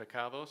nuestros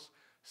pecados,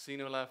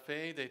 sino la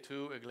fe de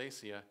tu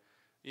iglesia.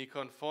 Y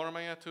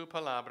conforme a tu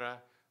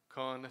palabra,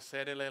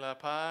 concédele la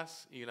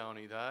paz y la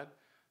unidad,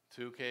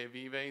 tú que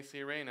vives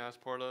y reinas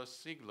por los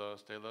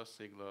siglos de los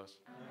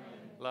siglos.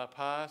 Amén. La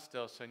paz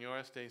del Señor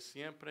esté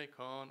siempre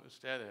con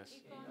ustedes.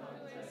 Y con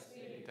tu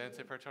espíritu.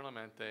 Dense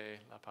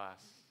fraternalmente la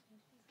paz.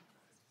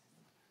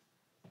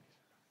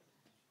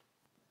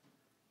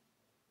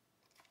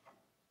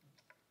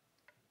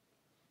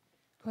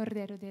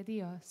 Cordero de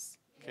Dios,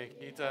 que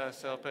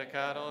quitas el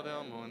pecado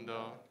del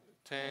mundo,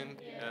 ten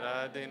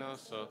piedad de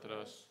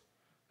nosotros.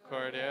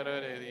 Cordero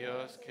de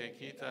Dios, que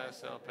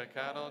quitas el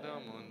pecado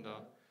del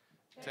mundo,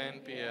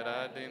 ten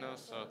piedad de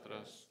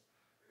nosotros.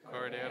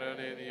 Cordero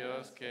de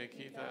Dios, que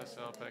quitas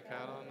el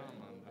pecado del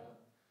mundo.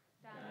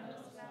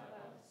 danos la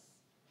paz.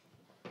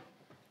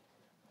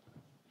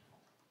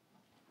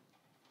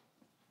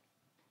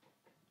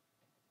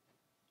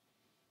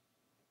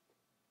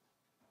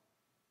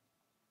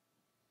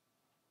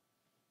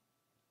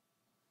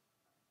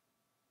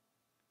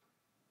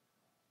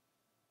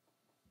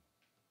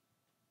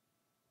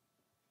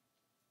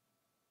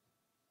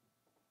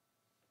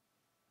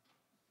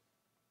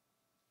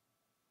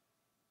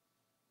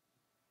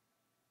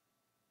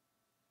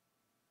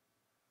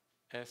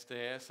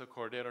 Este es el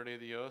Cordero de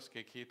Dios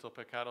que quita el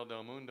pecado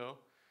del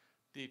mundo.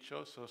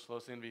 Dichosos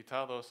los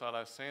invitados a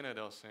la cena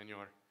del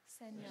Señor.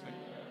 Señor,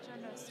 yo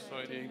no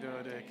Soy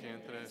digno de que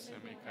entres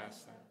en mi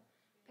casa.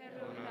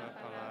 pero Una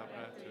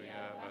palabra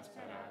tuya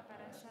bastará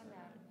para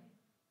sanarme.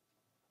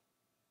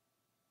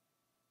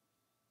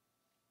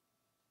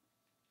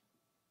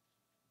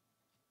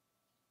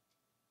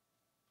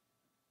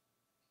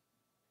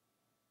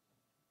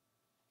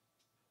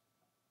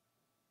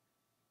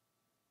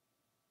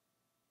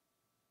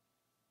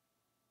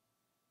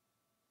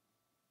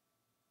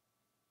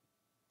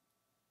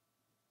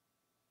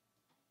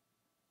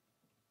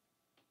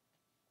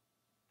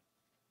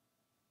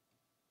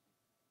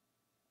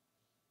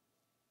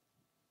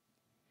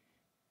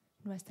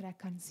 Nuestra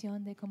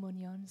canción de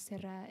comunión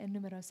será el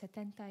número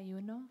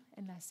 71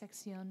 en la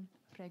sección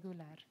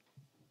regular.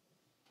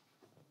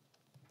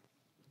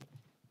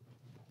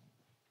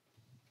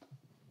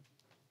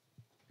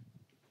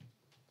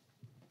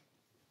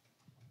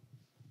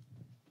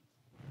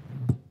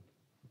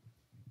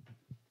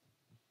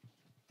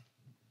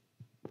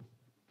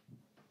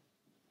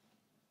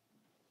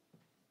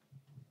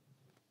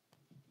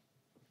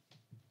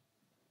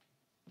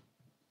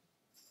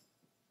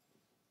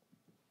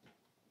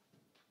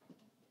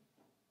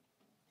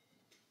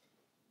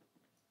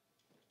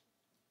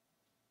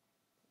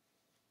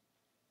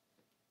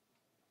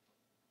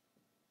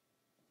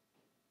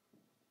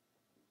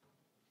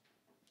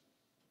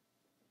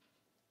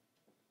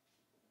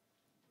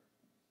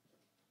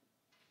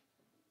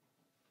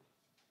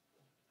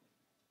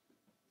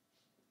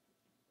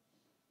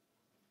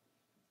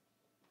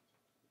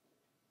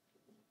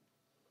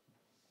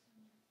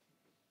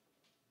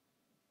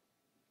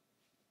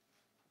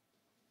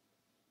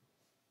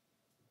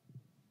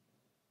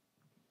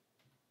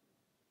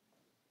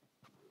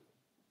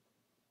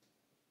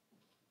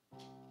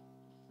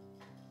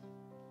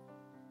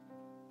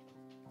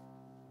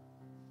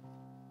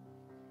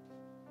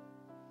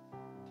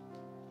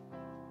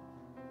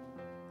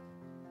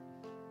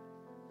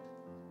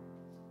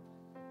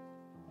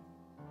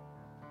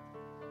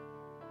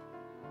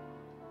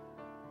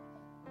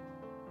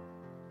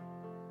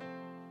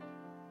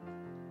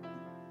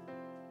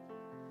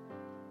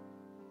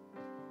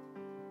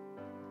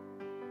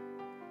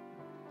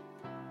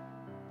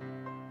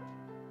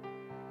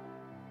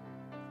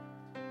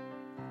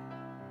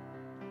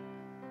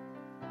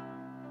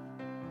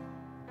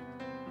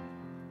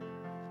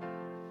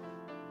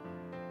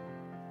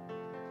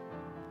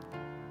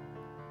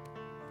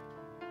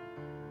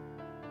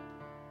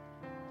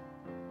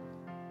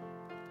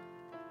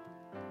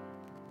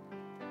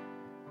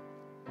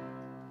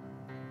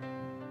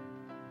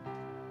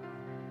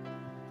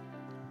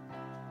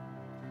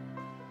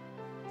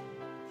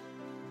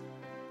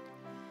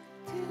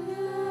 Tu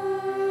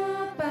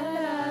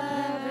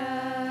palabra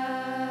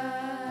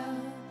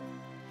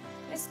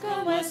es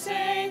como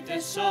aceite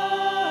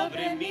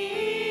sobre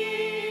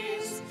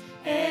mis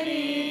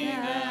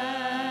heridas,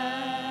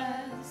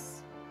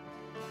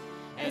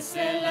 es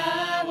el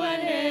agua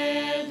en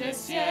el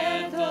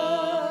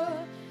desierto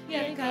y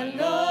el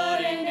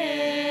calor en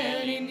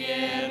el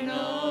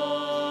invierno.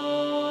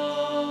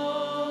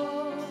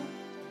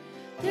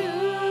 Tu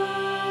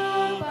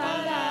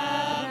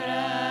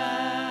palabra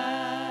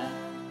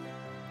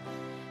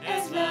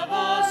es la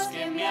voz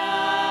que me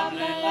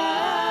habla en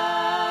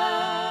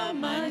la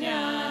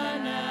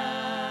mañana,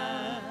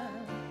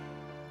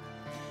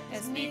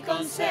 es mi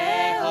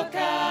consejo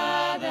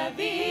cada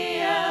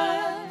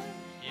día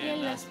y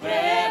en las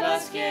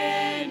pruebas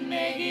quien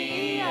me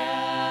guía.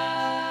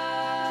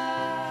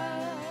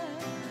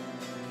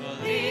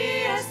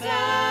 Podría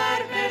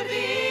estar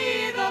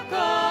perdido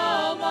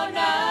como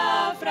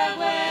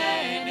náufrago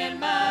en el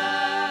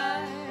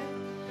mar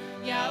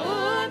y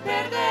aún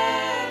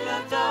perderlo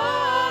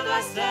todo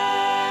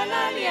hasta el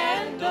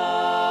aliento.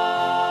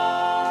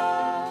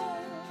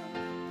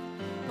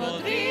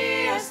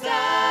 Podría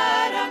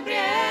estar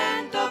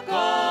hambriento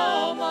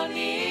como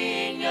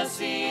niño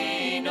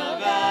sin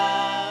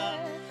hogar,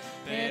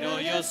 pero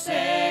yo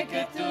sé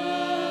que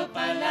tu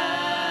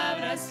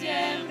palabra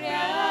siempre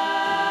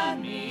a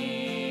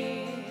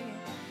mí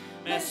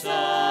me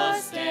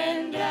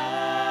sostendrá.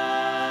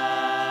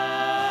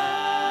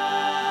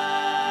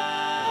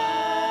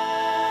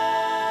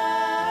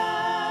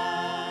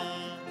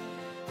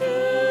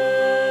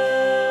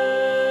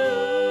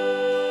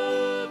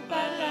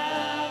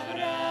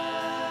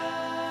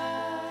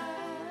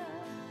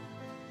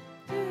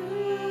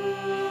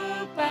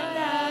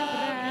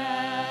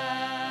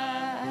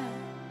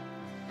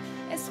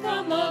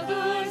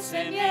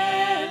 dulce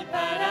miel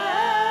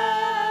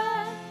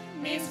para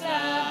mis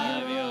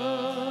labios.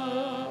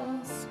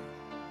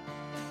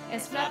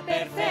 Es la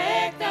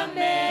perfecta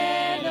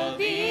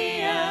melodía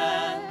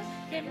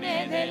que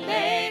me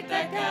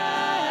deleita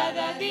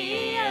cada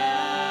día.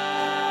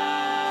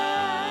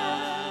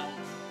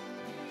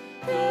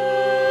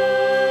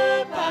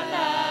 Tu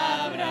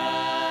palabra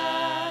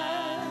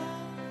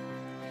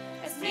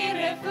es mi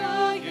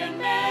refugio en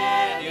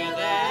medio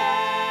de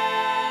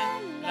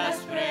las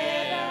pruebas.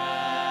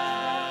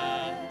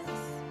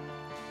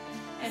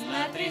 En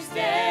la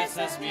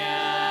tristeza es mi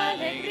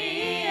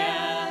alegría,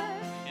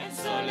 en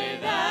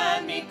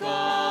soledad mi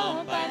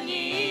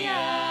compañía.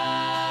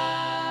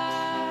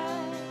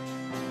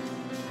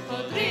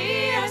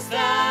 Podría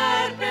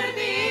estar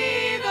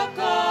perdido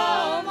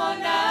como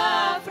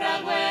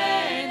náufrago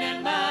en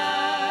el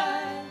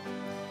mar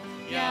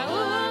y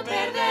aún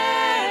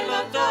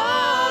perderlo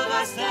todo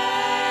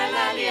hasta el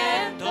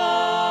aliento.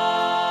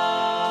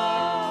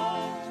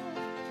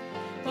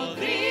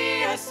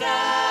 Podría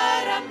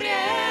estar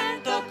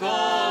hambriento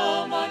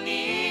como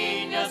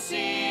niño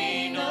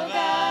sin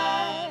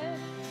hogar,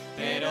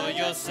 pero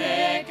yo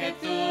sé que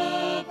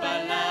tu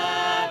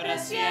palabra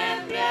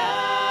siempre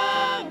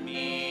a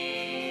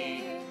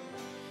mí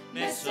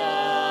me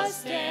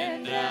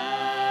sostendrá.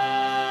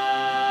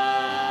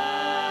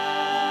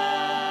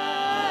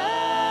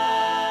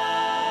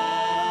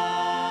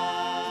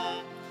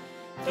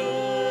 Tu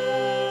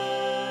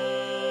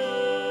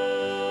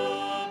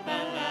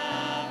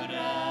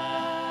palabra.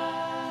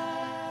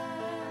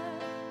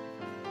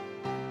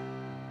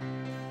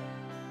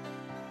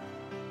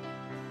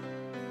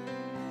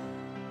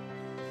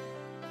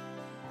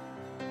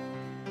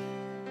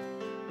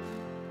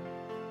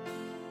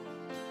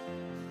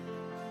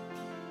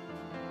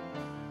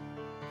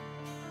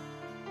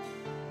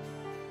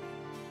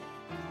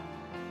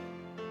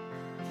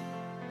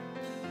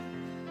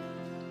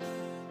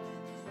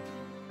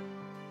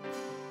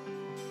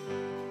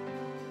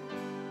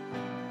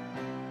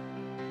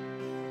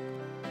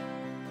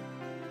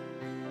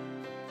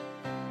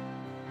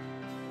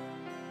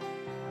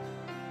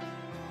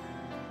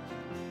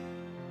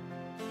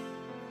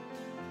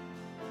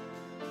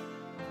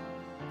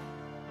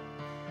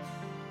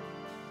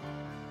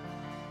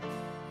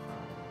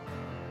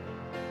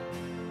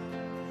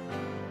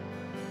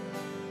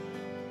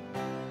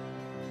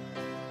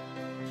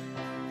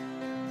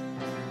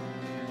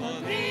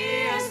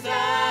 Podría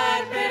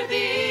estar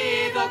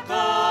perdido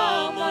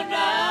como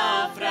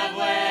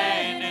náufrago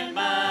en el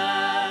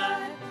mar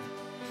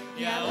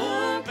y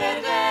aún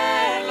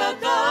perderlo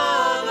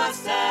todo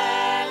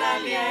hasta el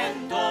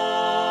aliento.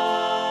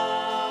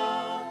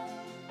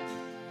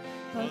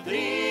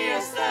 Podría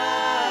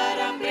estar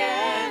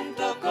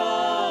hambriento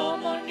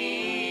como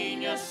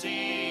niño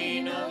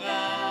sin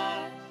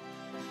hogar,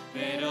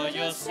 pero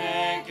yo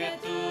sé que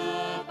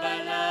tu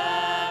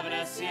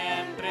palabra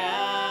siempre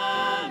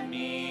a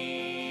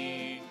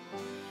mí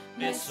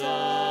me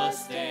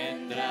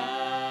sostendrá.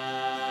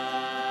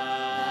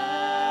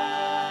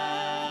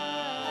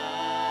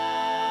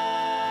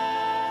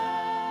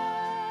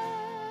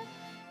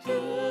 Tu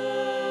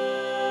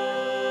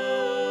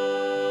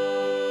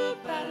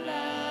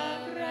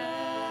palabra.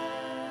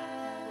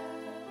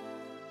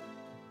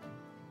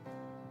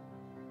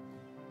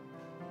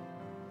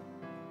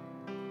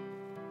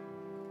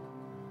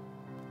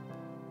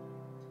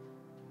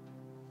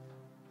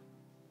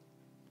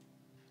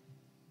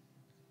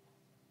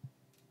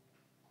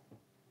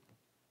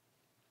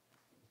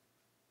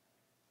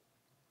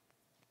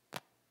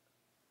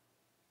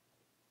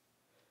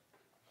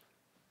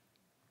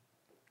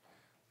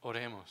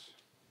 Oremos.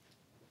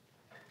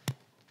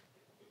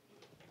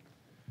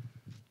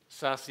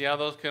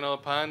 Saciados con el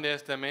pan de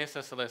esta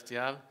mesa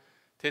celestial,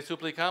 te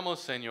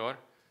suplicamos, Señor,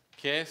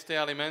 que este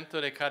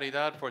alimento de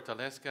caridad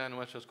fortalezca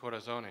nuestros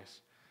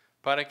corazones,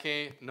 para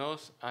que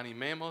nos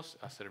animemos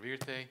a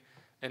servirte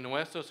en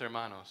nuestros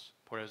hermanos,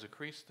 por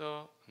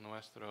Jesucristo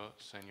nuestro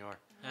Señor.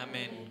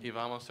 Amén. Y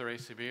vamos a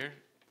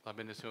recibir la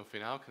bendición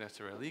final con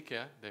esta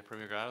reliquia de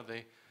primer grado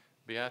de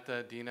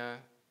Beata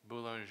Dina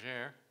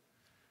Boulanger,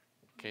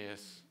 que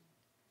es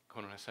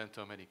con un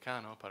acento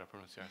americano para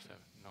pronunciar su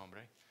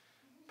nombre.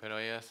 Pero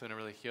ella es una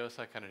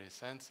religiosa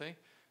canadiense,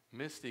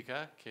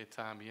 mística, que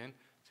también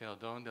tiene el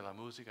don de la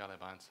música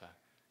alabanza,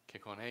 que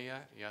con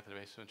ella y a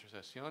través de su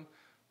intercesión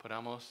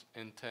podamos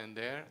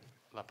entender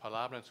la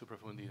palabra en su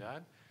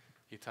profundidad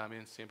y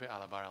también siempre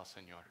alabar al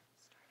Señor.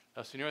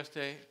 El Señor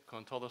esté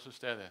con todos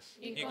ustedes.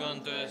 Y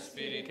con tu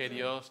espíritu. Que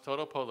Dios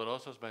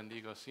Todopoderoso os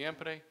bendiga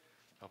siempre,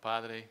 el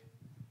Padre,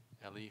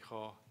 el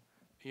Hijo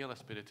y el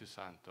Espíritu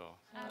Santo.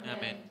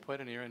 Amén.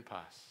 Pueden ir en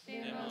paz.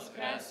 Demos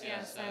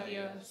gracias a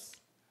Dios.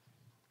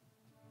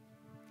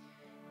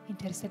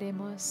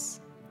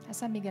 Intercedemos a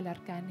San Miguel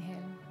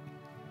Arcángel,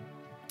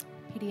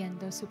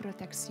 pidiendo su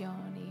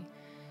protección y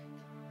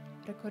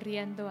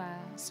recorriendo a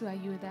su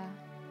ayuda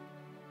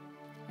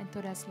en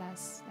todas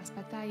las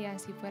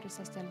batallas y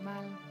fuerzas del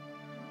mal,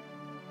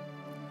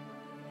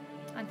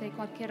 ante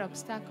cualquier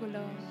obstáculo,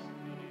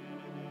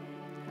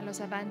 a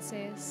los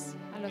avances,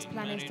 a los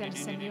planes del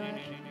Señor.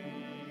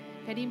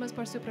 Pedimos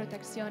por su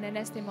protección en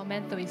este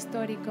momento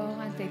histórico,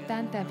 ante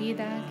tanta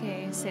vida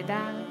que se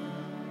da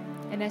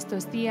en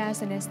estos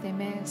días, en este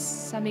mes.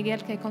 San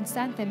Miguel, que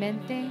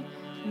constantemente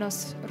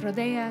nos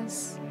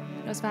rodeas,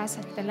 nos vas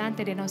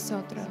delante de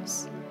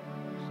nosotros,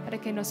 para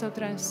que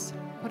nosotros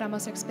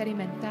podamos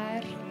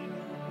experimentar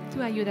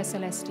tu ayuda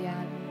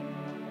celestial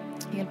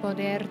y el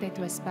poder de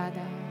tu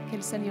espada que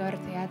el Señor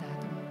te ha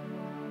dado.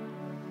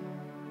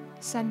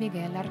 San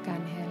Miguel,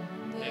 Arcángel,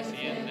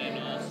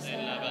 defiéndenos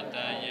en la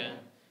batalla,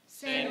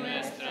 sé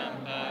nuestro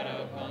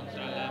amparo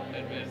contra la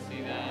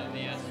perversidad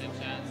y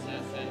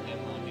acechanzas del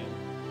demonio.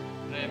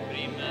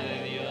 Reprima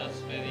de Dios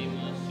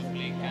pedimos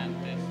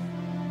suplicantes,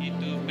 y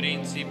tú,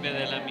 príncipe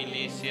de la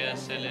milicia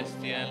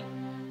celestial,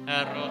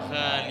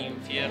 arroja al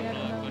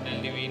infierno con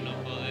el divino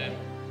poder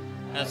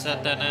a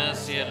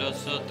Satanás y a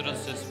los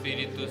otros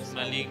espíritus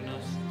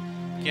malignos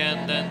que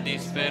andan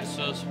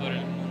dispersos por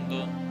el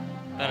mundo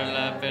para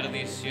la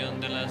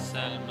perdición de las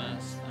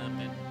almas.